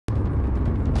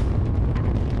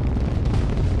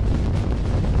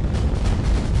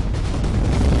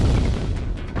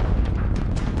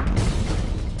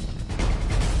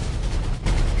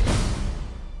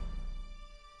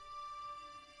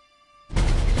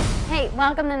Hey,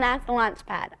 welcome to NASA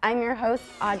Launchpad. I'm your host,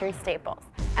 Audrey Staples.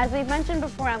 As we've mentioned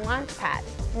before on Launchpad,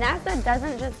 NASA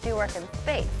doesn't just do work in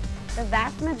space. The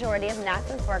vast majority of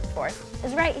NASA's workforce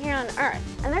is right here on Earth,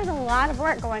 and there's a lot of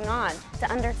work going on to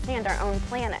understand our own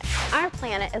planet. Our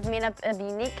planet is made up of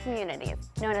unique communities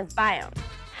known as biomes.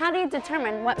 How do you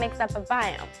determine what makes up a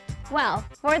biome? Well,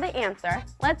 for the answer,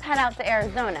 let's head out to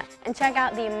Arizona and check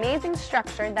out the amazing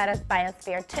structure that is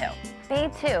Biosphere 2.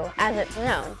 B2, as it's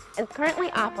known, is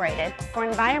currently operated for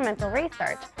environmental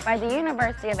research by the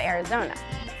University of Arizona.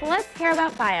 So let's hear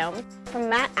about biomes from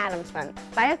Matt Adamson,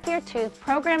 Biosphere 2's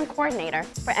program coordinator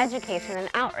for education and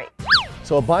outreach.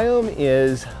 So a biome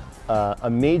is a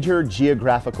major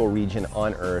geographical region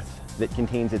on Earth that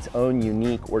contains its own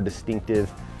unique or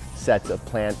distinctive sets of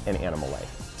plant and animal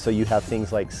life. So you have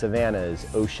things like savannas,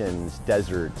 oceans,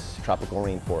 deserts, tropical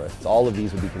rainforests. All of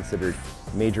these would be considered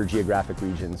major geographic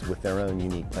regions with their own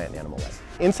unique plant and animal life.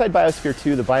 Inside Biosphere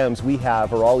 2, the biomes we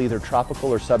have are all either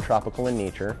tropical or subtropical in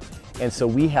nature. And so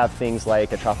we have things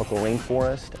like a tropical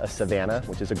rainforest, a savanna,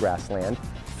 which is a grassland,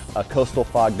 a coastal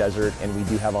fog desert, and we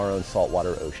do have our own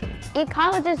saltwater ocean.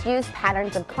 Ecologists use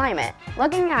patterns of climate,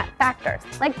 looking at factors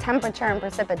like temperature and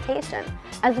precipitation,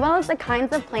 as well as the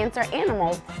kinds of plants or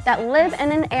animals that live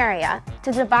in an area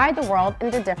to divide the world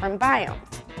into different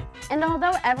biomes. And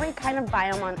although every kind of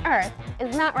biome on Earth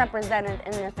is not represented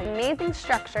in this amazing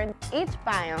structure, each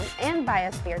biome and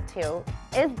Biosphere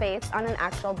 2 is based on an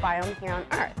actual biome here on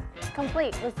Earth,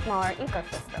 complete with smaller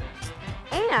ecosystems.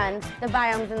 And the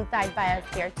biomes inside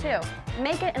Biosphere 2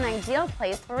 make it an ideal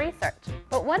place for research.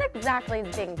 But what exactly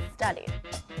is being studied?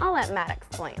 I'll let Matt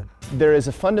explain. There is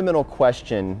a fundamental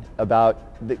question that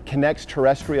connects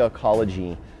terrestrial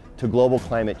ecology to global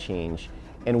climate change,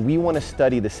 and we want to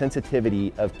study the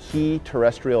sensitivity of key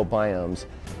terrestrial biomes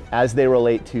as they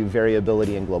relate to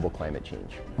variability in global climate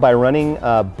change. By running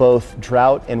both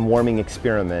drought and warming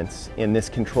experiments in this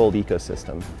controlled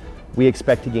ecosystem, we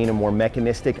expect to gain a more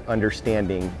mechanistic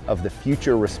understanding of the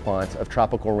future response of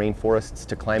tropical rainforests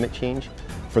to climate change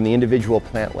from the individual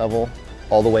plant level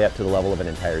all the way up to the level of an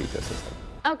entire ecosystem.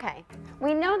 Okay,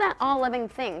 we know that all living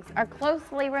things are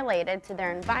closely related to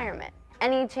their environment.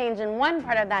 Any change in one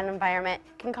part of that environment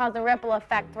can cause a ripple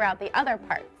effect throughout the other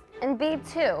parts. And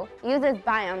B2 uses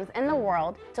biomes in the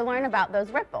world to learn about those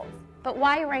ripples. But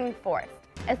why rainforest,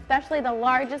 especially the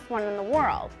largest one in the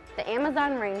world, the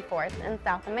Amazon rainforest in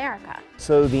South America?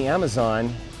 So the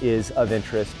Amazon is of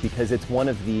interest because it's one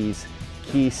of these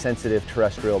key sensitive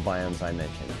terrestrial biomes I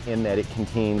mentioned, in that it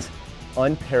contains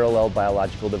unparalleled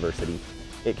biological diversity,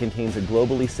 it contains a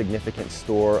globally significant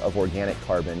store of organic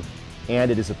carbon, and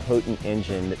it is a potent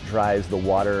engine that drives the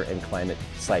water and climate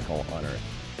cycle on Earth.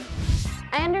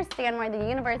 I understand why the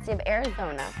University of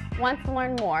Arizona wants to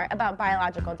learn more about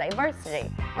biological diversity,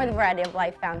 or the variety of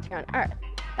life found here on Earth.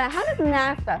 But how does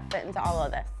NASA fit into all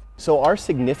of this? So our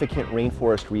significant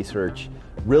rainforest research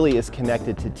really is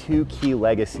connected to two key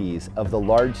legacies of the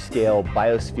large-scale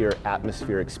Biosphere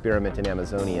atmosphere experiment in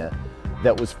Amazonia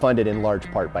that was funded in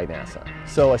large part by NASA.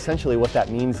 So essentially what that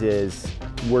means is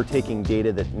we're taking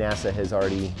data that NASA has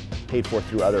already paid for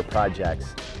through other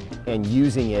projects and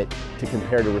using it to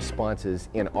compare to responses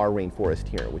in our rainforest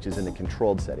here, which is in a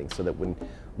controlled setting, so that when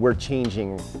we're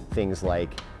changing things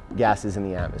like gases in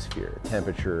the atmosphere,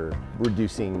 temperature,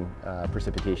 reducing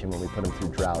precipitation when we put them through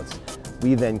droughts,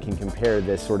 we then can compare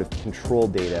this sort of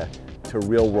controlled data to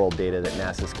real-world data that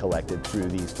NASA's collected through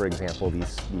these, for example,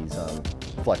 these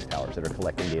flux towers that are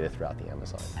collecting data throughout the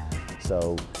Amazon.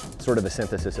 So sort of a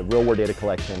synthesis of real-world data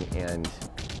collection and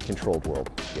controlled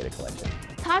world data collection.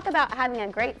 Talk about having a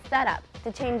great setup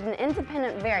to change an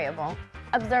independent variable,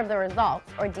 observe the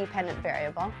results, or dependent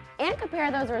variable, and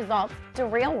compare those results to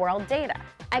real-world data.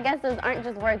 I guess those aren't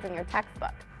just words in your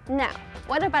textbook. Now,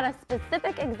 what about a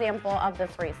specific example of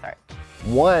this research?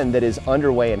 One that is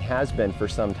underway and has been for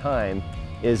some time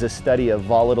is a study of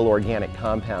volatile organic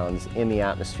compounds in the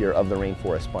atmosphere of the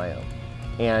rainforest biome.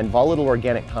 And volatile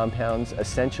organic compounds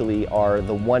essentially are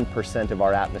the 1% of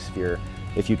our atmosphere.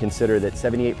 If you consider that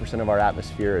 78% of our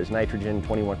atmosphere is nitrogen,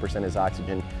 21% is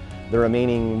oxygen, the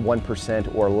remaining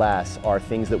 1% or less are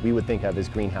things that we would think of as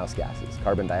greenhouse gases,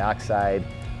 carbon dioxide,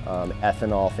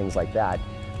 ethanol, things like that.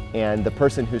 And the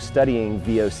person who's studying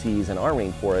VOCs in our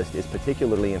rainforest is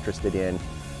particularly interested in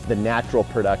the natural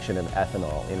production of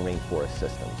ethanol in rainforest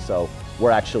systems. So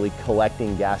we're actually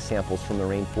collecting gas samples from the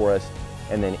rainforest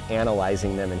and then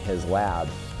analyzing them in his lab.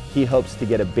 He hopes to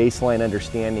get a baseline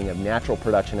understanding of natural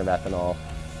production of ethanol,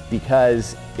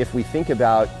 because if we think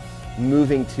about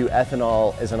moving to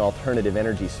ethanol as an alternative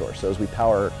energy source, so as we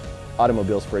power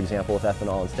automobiles, for example, with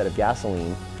ethanol instead of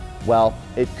gasoline, Well,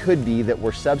 it could be that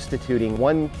we're substituting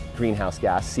one greenhouse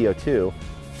gas, CO2,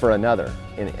 for another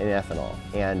in ethanol.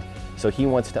 And so he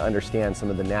wants to understand some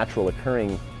of the natural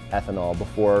occurring ethanol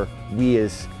before we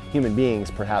as human beings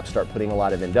perhaps start putting a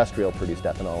lot of industrial produced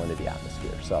ethanol into the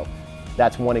atmosphere. So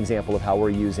that's one example of how we're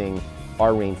using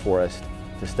our rainforest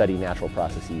to study natural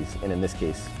processes, and in this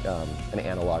case, an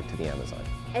analog to the Amazon.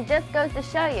 It just goes to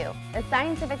show you, the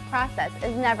scientific process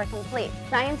is never complete.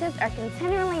 Scientists are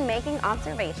continually making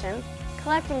observations,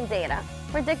 collecting data,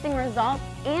 predicting results,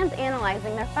 and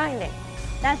analyzing their findings.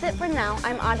 That's it for now.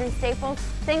 I'm Audrey Staples.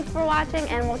 Thanks for watching,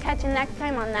 and we'll catch you next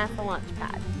time on NASA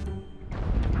Launchpad.